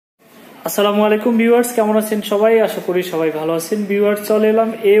আসসালামু আলাইকুম ভিউয়ার্স, কেমন আছেন সবাই? আশা করি সবাই ভালো আছেন। ভিউয়ার্স, চলে এলাম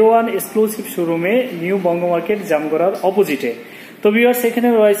A1 এক্সক্লুসিভ শোরুমে, নিউ বঙ্গ মার্কেট, জামগড়ার অপোজিটে। তো ভিউয়ার্স, এখানে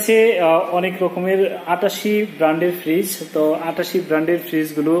রয়েছে অনেক রকমের আটাশি ব্র্যান্ডের ফ্রিজ। তো আটাশি ব্র্যান্ডের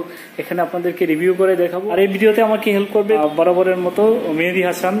ফ্রিজগুলো এখানে আপনাদেরকে রিভিউ করে দেখাবো। আর এই ভিডিওতে আমাকে হেল্প করবে বরাবরের মতো মেহেদি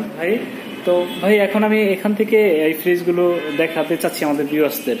হাসান ভাই। তো ভাই, এখন আমি এখান থেকে এই ফ্রিজগুলো দেখাতে চাচ্ছি আমাদের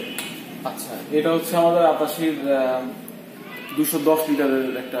ভিউয়ার্সদের। আচ্ছা, এটা হচ্ছে আমাদের আটাশির 210 লিটারের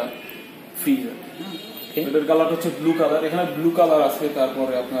একটা ফ্রিজ। এটার কালার হচ্ছে ব্লু কালার। এখানে ব্লু কালার আছে,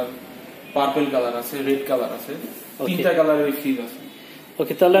 তারপরে আপনার পার্পল কালার আছে, রেড কালার আছে, তিনটা কালারের ফ্রিজ আছে।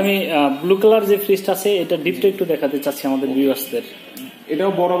 ওকে, তাহলে আমি ব্লু কালার যে ফ্রিজটা আছে এটা ডিপটা একটু দেখাতে চাচ্ছি আমাদের ভিউয়ার্সদের।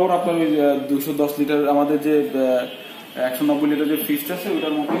 এটাও বরাবর আপনার 210 লিটার, আমাদের যে 190 লিটার যে ফ্রিজটা আছে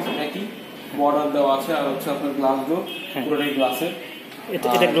ওটার মধ্যে একই বর্ডার দেওয়া আছে। আর হচ্ছে আপনার গ্লাস ডোর, পুরোটাই গ্লাসের।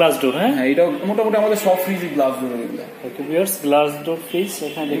 এটা গ্লাস ডোর। হ্যাঁ, এটা মোটামুটি আমাদের সব ফ্রিজই গ্লাস ডোর। এগুলো okay viewers, glass door fridge.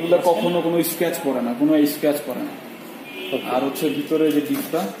 এখানে এগুলো কখনো কোনো স্ক্র্যাচ পড়ে না, কোনো স্ক্র্যাচ পড়ে না। আর হচ্ছে ভিতরে যে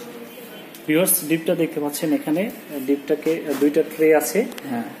ডিপটা, ভিউয়ার্স ডিপটা দেখতে পাচ্ছেন, এখানে ডিপটাকে দুইটা ট্রে আছে।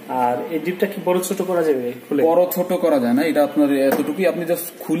 হ্যাঁ, আর এই ডিপটা কি বড় ছোট করা যাবে? খুলে বড় ছোট করা যায় না, এটা আপনার এতটুকুই। আপনি জাস্ট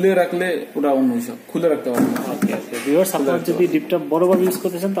খুলে রাখলে ওটা অন্য হিসাব, খুলে রাখতে পারবেন। ওকে ওকে ভিউয়ার্স, আপনারা যদি ডিপটা বড়ভাবে ইউজ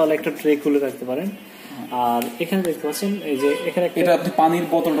করতে চান তাহলে একটা ট্রে খুলে রাখতে পারেন। আর এখানে দেখতে পাচ্ছেন এই যে এখানে এটা আপনি পানির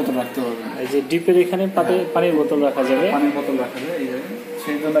বোতল রাখতে পারবেন। এই যে ডিপের এখানে পানির বোতল রাখা যাবে, পানির বোতল রাখা যায় এই জায়গায়,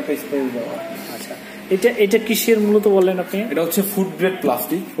 সেই জন্য একটা স্পেস দেওয়া। আচ্ছা, এটা কিসের মূলত বললেন আপনি? এটা হচ্ছে food grade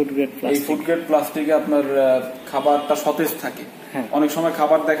plastic. Food grade plastic. এই ফুড গ্রেড প্লাস্টিকে আপনার খাবারটা সতেজ থাকে। অনেক সময়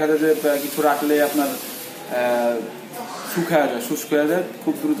খাবার দেখা যায় যে কিছু রাখলে আপনার শুকায় যায়, শুষ্ক হয়ে যায়,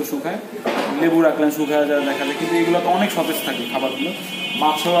 খুব দ্রুত শুকায়। লেবু রাখলেন শুকায় যায়, দেখা যায়। কিন্তু এগুলো তো অনেক সতেজ থাকে খাবারগুলো।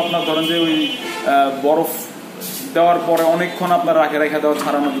 মাছও আপনার ধরেন যে ওই বরফ দেওয়ার পরে অনেকক্ষণ আপনার রেখে দেওয়া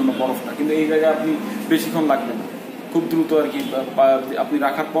ছাড়ানোর জন্য বরফটা, কিন্তু এই জায়গায় আপনি বেশিক্ষণ লাগবে না, খুব দ্রুত আর কি। আপনি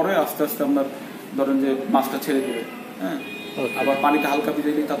রাখার পরে আস্তে আস্তে আপনার ধরেন যে মাছটা ছেড়ে দেবে। হ্যাঁ, আবার পানিতে হালকা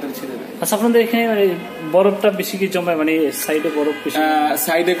ভিজাইলে তাড়াতাড়ি ছেড়ে দেবে। আচ্ছা, আপনাদের এখানে মানে বরফটা বেশি কি জমে? মানে সাইডে বরফ বেশি?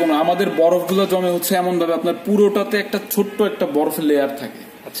 সাইডে কোনো, আমাদের বরফগুলো জমে হচ্ছে এমন ভাবে আপনার পুরোটাতে একটা ছোট্ট একটা বরফের লেয়ার থাকে।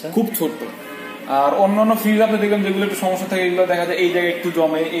 আচ্ছা, খুব ছোট্ট। আর অন্যান্য ফ্রিজ আপনি দেখবেন যেগুলো একটু সমস্যা থাকে, এগুলো দেখা যায় এই জায়গায় একটু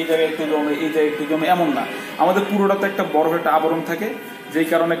জমে, এই জায়গায় একটু জমে, এই জায়গায় একটু জমে, এমন না। আমাদের পুরোটাতে একটা বরফের একটা আবরণ থাকে, যেই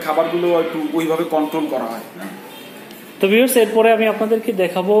কারণে খাবারগুলো একটু ওইভাবে কন্ট্রোল করা হয়। তো ভিউয়ার্স, এরপরে আমি আপনাদেরকে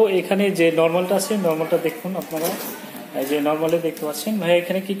দেখাবো এখানে যে নরমালটা আছে। নরমালটা দেখুন আপনারা, এই যে নরমালে দেখতে পাচ্ছেন। ভাই,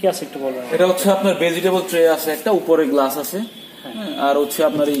 এখানে কি কি আছে একটু বলবেন? এটা হচ্ছে আপনার ভেজিটেবল ট্রে আছে একটা, উপরে গ্লাস আছে। আর হচ্ছে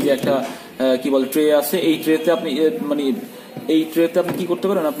আপনার এই যে একটা কি বলে ট্রে আছে। এই ট্রেতে আপনি মানে এই ট্রেতে আপনি কি করতে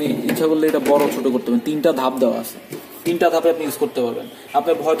পারেন, আপনি ইচ্ছা করলে এটা বড় ছোট করতে পারেন। 3টা ধাপ দেওয়া আছে, 3টা ধাপে আপনি ইউজ করতে পারবেন। আপনি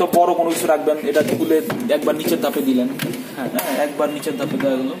হয়তো বড় কোনো কিছু রাখবেন, এটা খুলে একবার নিচের ধাপে দিলেন। হ্যাঁ, একবার নিচের ধাপে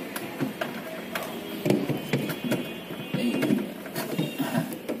দেওয়া গেল।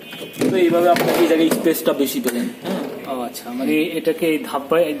 তো এইভাবে আপনি এই জায়গায় স্পেসটা বেশি পেলেন। আচ্ছা, মানে এটাকে এই ধাপ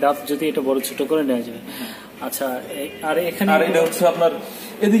বাই ধাপ যদি এটা বড় ছোট করে নেওয়া যাবে। আচ্ছা, আর এখানে আর এটা হচ্ছে আপনার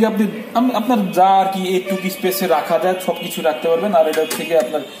এদিকে আপনি আপনার যা আর কি একটু কি স্পেসে রাখা যায় সবকিছু রাখতে পারবেন। আর এটা হচ্ছে কি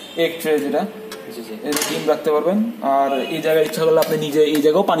আপনার এগ ট্রে, যেটা ডিম রাখতে পারবেন। আর এই জায়গায় ইচ্ছা করলে আপনি নিজে এই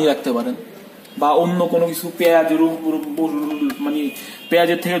জায়গাও পানি রাখতে পারেন, বা অন্য কোনো কিছু পেঁয়াজ, মানে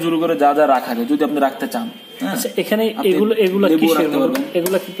পেঁয়াজের থেকে শুরু করে যা যা রাখা যায় যদি আপনি রাখতে চান। আচ্ছা, এখানে এগুলো এগুলো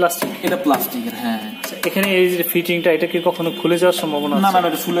কি প্লাস্টিক? এটা প্লাস্টিকের। হ্যাঁ, এখানে এই যে ফিটিংটা, এটা কি কখনো খুলে যাওয়ার সম্ভাবনা? না,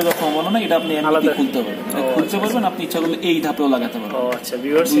 এটা খুলে যাওয়ার সম্ভাবনা না। এটা আপনি আলাদা খুলতে পারবেন, আপনি ইচ্ছা করলে এই ধাপেও লাগাতে পারবেন। আচ্ছা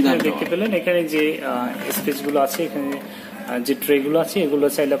ভিউয়ার্স, এখানে দেখতে পেলেন এখানে যে স্পেস গুলো আছে, এখানে যে ট্রে গুলো আছে, এগুলো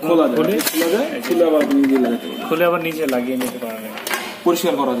চাইলে আপনি খুলে আবার নিজে লাগিয়ে নিতে পারবেন,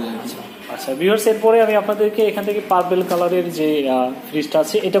 পরিষ্কার করা যায়। আচ্ছা ভিউয়ার্স, এরপরে আমি আপনাদেরকে এখান থেকে পার্পল কালারের যে ফ্রিজটা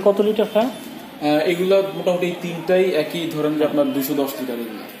আছে, এটা কত লিটার? এগুলো মোটামুটি 3টাই একই, ধরেন যে আপনার 210 লিটার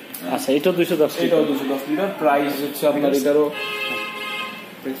এগুলো। আচ্ছা, এটাও 210 লিটার। এটাও 210 লিটার। প্রাইস হচ্ছে আপনার এটারও,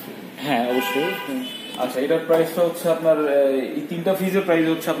 হ্যাঁ অবশ্যই। আচ্ছা, এটার প্রাইসটা হচ্ছে আপনার এই 3টা ফ্রিজের প্রাইস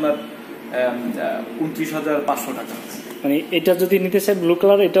হচ্ছে আপনার 29,500 টাকা। মানে এটা যদি নিতে চাই ব্লু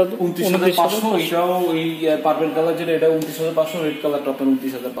কালার, এটা 29,500। এটাও এই পার্পল কালার যেটা, এটা 29,500। রেড কালারটা আপনার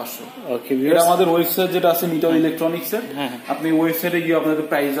 29,500। ওকে, এটা আমাদের ওয়েবসাইট যেটা আছে নিটল ইলেকট্রনিক্স এর, আপনি ওয়েবসাইটে গিয়ে আপনাদের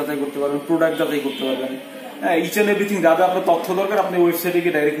প্রাইস যাচাই করতে পারবেন, প্রোডাক্ট যাচাই করতে পারবেন। হ্যাঁ, ইচ এন্ড এভরিথিং যা যা আপনার তথ্য দরকার আপনি ওয়েবসাইটে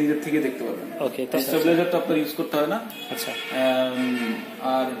গিয়ে ডাইরেক্ট নিজের থেকে দেখতে পারবেন। ওকে, স্টেবিলাইজারটা আপনার ইউজ করতে হয় না। আচ্ছা,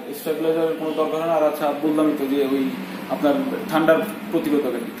 আর স্টেবিলাইজারের কোনো দরকার হয় না। আর আচ্ছা, বললামই তো যে ওই আপনার ঠান্ডার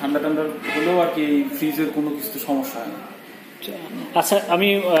প্রতিরোধক আর কি, ঠান্ডা হলেও আর কি এই ফ্রিজের কোনো কিছু সমস্যা হয় না। আচ্ছা, আমি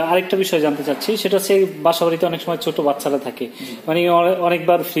আরেকটা বিষয় জানতে চাচ্ছি, সেটা হচ্ছে বাসা বাড়িতে অনেক সময় ছোট বাচ্চারা থাকে, মানে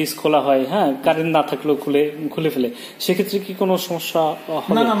অনেকবার ফ্রিজ খোলা হয়, হ্যাঁ, কারেন্ট না থাকলেও খুলে ফেলে, সেক্ষেত্রে কি কোনো সমস্যা?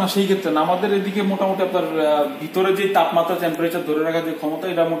 না না না, সেই ক্ষেত্রে না। আমাদের এদিকে মোটামুটি আপনার ভিতরে যে তাপমাত্রা টেম্পারেচার ধরে রাখার যে ক্ষমতা,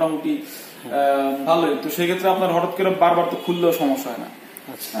 এটা মোটামুটি ভালোই। তো সেই ক্ষেত্রে আপনার হঠাৎ করে বারবার তো খুললেও সমস্যা হয় না।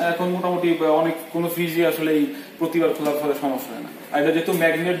 এখন মোটামুটি অনেক কোন ফ্রিজে আসলে প্রতিবার খোলার ফলে সমস্যা হয় না। আর এটা যেহেতু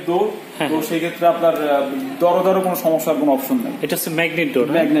ম্যাগনেট ডোর, তো সেই ক্ষেত্রে আপনার দরো কোনো সমস্যার কোনো অপশন নেই। এটা হচ্ছে ম্যাগনেট ডোর।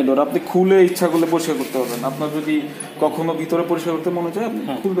 ম্যাগনেট ডোর আপনি খুলে ইচ্ছা করলে পরিষ্কার করতে পারবেন। আপনার যদি কখনো ভিতরে পরিষ্কার করতে মনে চায়, আপনি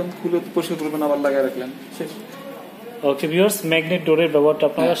খুলবেন, খুলে পরিষ্কার করবেন, আবার লাগিয়ে রাখলেন, শেষ। ওকে ভিউয়ার্স, ম্যাগনেট ডোরের ব্যবহারটা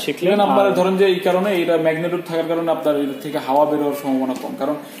আপনারা শিখলেন। আপনারা ধরেন যে এই কারণে, এটা ম্যাগনেট ডোর থাকার কারণে আপনার এর থেকে হাওয়া বের হওয়ার সম্ভাবনা কম,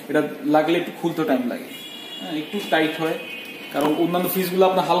 কারণ এটা লাগলে একটু খুলতে টাইম লাগে, একটু টাইট হয়। কারণ অন্যান্য ফ্রিজগুলো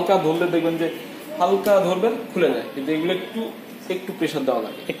আপনার হালকা ধরলে দেখবেন যে হালকা ধরবেন খুলে যায়, কিন্তু এগুলো একটু প্রেসার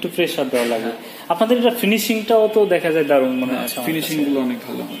দেওয়া লাগে, আপনাদের এটা ফিনিশিংটাও তো দেখা যায় দারুণ মনে হয়, ফিনিশিং গুলো অনেক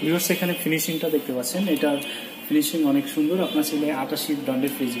ভালো। ভিউয়ার্স, এখানে ফিনিশিংটা দেখতে পাচ্ছেন, এটা ফিনিশিং অনেক সুন্দর। আপনার ছেলে আটাশি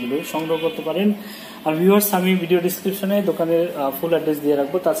ব্র্যান্ডের ফ্রিজগুলো সংগ্রহ করতে পারেন। আর ভিউয়ার্স, আমি ভিডিও ডিসক্রিপশনে দোকানের ফুল অ্যাড্রেস দিয়ে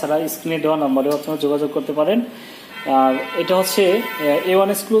রাখবো, তাছাড়া স্ক্রিনে দেওয়া নাম্বারেও আপনারা যোগাযোগ করতে পারেন। আর এটা হচ্ছে A1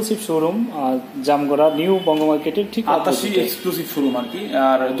 exclusive showroom, Jamgora new বঙ্গ মার্কেটের ঠিক আতাশি এক্সক্লুসিভ শোরুম আর কি।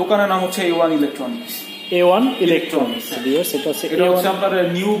 আর দোকানের নাম হচ্ছে A1 ইলেকট্রনিক্স। A1 ইলেকট্রনিক্স, এটা হচ্ছে আপনার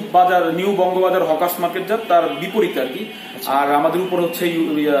নিউ বঙ্গবাজার হকার্স মার্কেট, যা তার বিপরীতে আর কি। আর আমাদের উপর হচ্ছে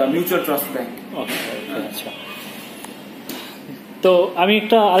মিউচুয়াল ট্রাস্ট ব্যাংক। আচ্ছা, তো আমি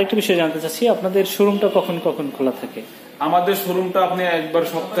আরেকটা বিষয় জানতে চাচ্ছি, আপনাদের শোরুমটা কখন কখন খোলা থাকে? আমাদের শোরুমটা আপনি একবার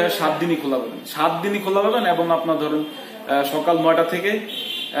সপ্তাহে 7 দিনই খোলা পাবেন, 7 দিনই খোলা পাবেন। এবং আপনার ধরেন সকাল 9টা থেকে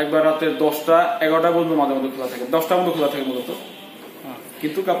একবার রাতে 10টা 11টা পর্যন্ত মাঝে মধ্যে খোলা থাকে, 10টা পর্যন্ত খোলা থাকে মূলত।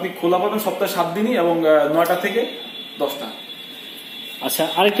 কিন্তু আপনি খোলা পাবেন সপ্তাহে 7 দিনই, এবং 9টা থেকে 10টা। আচ্ছা,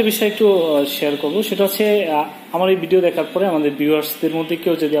 আরেকটা বিষয় একটু শেয়ার করবো, সেটা হচ্ছে আমার এই ভিডিও দেখার পরে আমাদের ভিউয়ার্সদের মধ্যে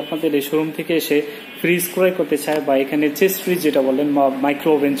কেউ যদি আপনাদের এই শোরুম থেকে এসে ফ্রিজ ক্রয় করতে চায়, বা এখানে চেস্ট ফ্রিজ যেটা বলেন, বা মাইক্রো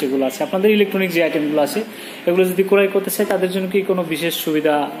ওভেন যেগুলো আছে, আপনাদের ইলেকট্রনিক যে আইটেমগুলো আছে, এগুলো যদি ক্রয় করতে চায়, তাদের জন্য কি কোনো বিশেষ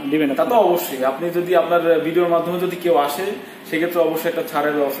সুবিধা দিবেন? তা তো অবশ্যই। আপনি যদি আপনার ভিডিওর মাধ্যমে যদি কেউ আসে, সেক্ষেত্রে অবশ্যই একটা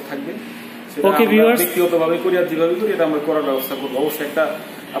ছাড়ের ব্যবস্থা থাকবে। ওকে ভিউয়ার্স, ব্যক্তিগতভাবে করি আর যেভাবে করি, এটা আমরা করার ব্যবস্থা করবো। অবশ্যই একটা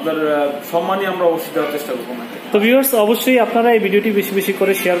আপনার সম্মানই আমরা অবশ্যই দেওয়ার চেষ্টা করবো। তো ভিউয়ার্স, অবশ্যই আপনারা এই ভিডিওটি বেশি বেশি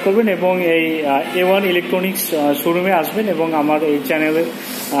করে শেয়ার করবেন, এবং এই A1 ইলেকট্রনিক্স শোরুমে আসবেন, এবং আমার এই চ্যানেলের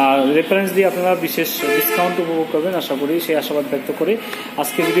রেফারেন্স দিয়ে আপনারা বিশেষ ডিসকাউন্ট উপভোগ করবেন, আশা করি। সেই আশাবাদ ব্যক্ত করে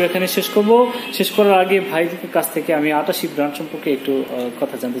আজকে ভিডিও এখানে শেষ করব। শেষ করার আগে ভাইদের কাছ থেকে আমি আটাশি ব্র্যান্ড সম্পর্কে একটু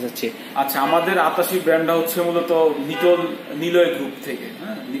কথা জানতে চাচ্ছি। আচ্ছা, আমাদের আটাশি ব্র্যান্ডটা হচ্ছে মূলত নিটল নিলয় গ্রুপ থেকে।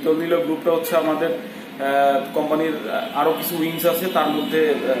 হ্যাঁ, নিটল নিলয় গ্রুপটা হচ্ছে আমাদের কোম্পানির আরো কিছু উইংস আছে, তার মধ্যে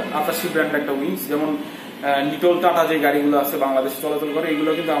আটাশি ব্র্যান্ড একটা উইংস। যেমন নিটল টাটা যে গাড়িগুলো আছে বাংলাদেশে চলাচল করে, এগুলো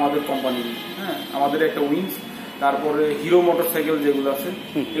কিন্তু আমাদের কোম্পানি। হ্যাঁ, আমাদের একটা উইংস। তারপরে হিরো মোটরসাইকেল যেগুলো আছে,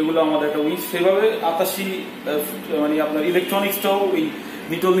 এগুলো আমাদের একটা উইংস। সেভাবে আটাশি মানে আপনার ইলেকট্রনিক্সটাও ওই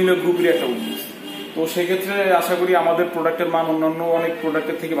নিটল নিলয় গ্রুপের একটা উইংস। তো সেক্ষেত্রে আশা করি আমাদের প্রোডাক্টের মান অন্যান্য অনেক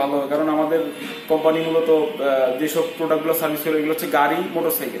প্রোডাক্টের থেকে ভালো হয়, কারণ আমাদের কোম্পানি মূলত যেসব প্রোডাক্টগুলো সার্ভিস করে, এগুলো হচ্ছে গাড়ি,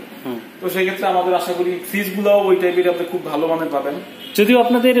 মোটরসাইকেল। তো সেক্ষেত্রে আমাদের আশা করি ফ্রিজগুলো ওই টাইপের আপনি খুব ভালো মানের পাবেন। যদিও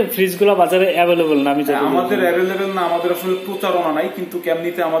আপনাদের ফ্রিজগুলো বাজারে অ্যাভেলেবল না, আমি জানি আমাদের অ্যাভেলেবেল না, আমাদের আসলে প্রচারণা নাই, কিন্তু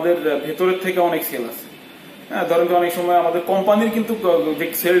কেমনিতে আমাদের ভেতরের থেকে অনেক সেল আছে। হ্যাঁ, ধরেন যে অনেক সময় আমাদের কোম্পানির কিন্তু যে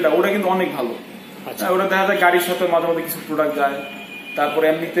সেলটা, ওটা কিন্তু অনেক ভালো। ওটা দেখা যায় গাড়ির সাথে মাঝে মাঝে কিছু প্রোডাক্ট যায়। তারপরে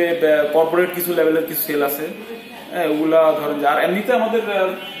এমনিতে কর্পোরেট কিছু লেভেলের কিছু সেল আছে, ওগুলা ধরেন যে। আর এমনিতে আমাদের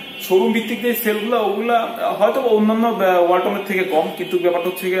শোরুম ভিত্তিক যে সেলগুলো, ওগুলা হয়তো অন্যান্য ওয়ালটনের থেকে কম, কিন্তু ব্যাপারটা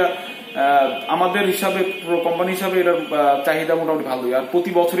হচ্ছে আমাদের হিসাবে, কোম্পানি হিসাবে এটার চাহিদা মোটামুটি ভালোই। আর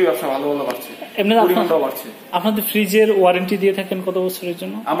প্রতি বছরই ব্যবসা ভালো ভালো বাড়ছে, পরিমাণটাও বাড়ছে। আপনাদের ফ্রিজের ওয়ারেন্টি দিয়ে থাকেন কত বছরের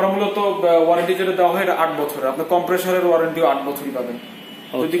জন্য? আমরা মূলত ওয়ারেন্টি যেটা দেওয়া হয় 8 বছরের। আপনার কম্প্রেসারের ওয়ারেন্টিও 8 বছরই পাবেন।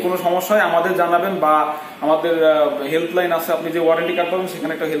 যদি কোনো সমস্যা হয় আমাদের জানাবেন, বা আমাদের হেল্পলাইন আছে, আপনি যে ওয়ারেন্টি কার্ড পাবেন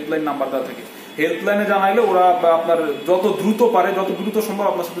সেখানে একটা হেল্পলাইন নাম্বার দেওয়া থাকে, হেল্পলাইনে জানাইলে ওরা আপনার যত দ্রুত পারে, যত দ্রুত সম্ভব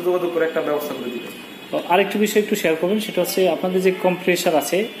আপনার সাথে যোগাযোগ করে একটা ব্যবস্থা করে দিবে। আরেকটি বিষয় একটু শেয়ার করবেন, সেটা হচ্ছে আপনাদের যে কম্প্রেসার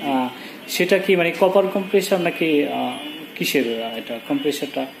আছে, সেটা কি মানে কপার কম্প্রেসার নাকি কিসের এটা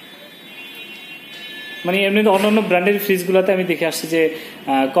কম্প্রেসারটা? মানে এমনি অন্যান্য ব্র্যান্ডের ফ্রিজগুলোতে আমি দেখে আসছি যে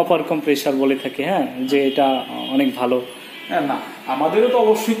কপার কম্প্রেসার বলে থাকে, হ্যাঁ, যে এটা অনেক ভালো। না, আমাদেরও তো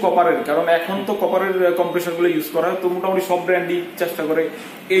অবশ্যই কপারের, কারণ এখন তো কপারের কম্প্রেসার গুলো ইউজ করা হয়। তো মোটামুটি সব ব্র্যান্ডই চেষ্টা করে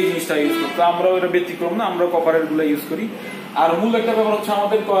এই জিনিসটা ইউজ করতে, আমরাও এটা ব্যতিক্রম না, আমরা কপারের গুলো ইউজ করি। আর মূল একটা ব্যাপার হচ্ছে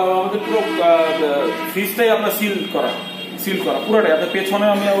আমাদের পুরো ফ্রিজটাই আপনার সিল করা পুরোটাই। আপনার পেছনে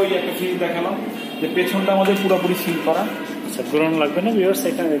আমি ওই একটা ফ্রিজ দেখালাম, যে পেছনটা আমাদের পুরোপুরি সিল করা। আচ্ছা, গ্রহণ লাগবে না ভিউয়ার্স,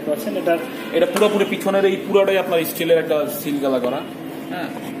 এখানে দেখতে পাচ্ছেন এটা পুরোপুরি পিছনের এই পুরোটাই আপনার স্টিলের একটা সিল গালা করা। হ্যাঁ,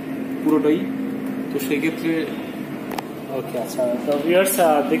 পুরোটাই। তো সেক্ষেত্রে ওকে, আচ্ছা। তো ভিউয়ার্স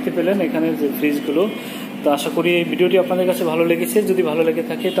দেখতে পেলেন এখানে যে ফ্রিজগুলো। তো আশা করি এই ভিডিওটি আপনাদের কাছে ভালো লেগেছে। যদি ভালো লেগে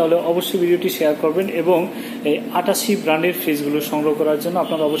থাকে তাহলে অবশ্যই ভিডিওটি শেয়ার করবেন এবং এই 88 ব্র্যান্ডের ফ্রিজগুলো সংগ্রহ করার জন্য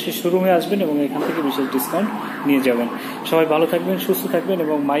আপনারা অবশ্যই শোরুমে আসবেন এবং এখান থেকে বিশেষ ডিসকাউন্ট নিয়ে যাবেন। সবাই ভালো থাকবেন, সুস্থ থাকবেন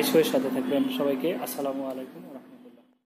এবং মাই শোয়ের সাথে থাকবেন। সবাইকে আসসালামু আলাইকুম।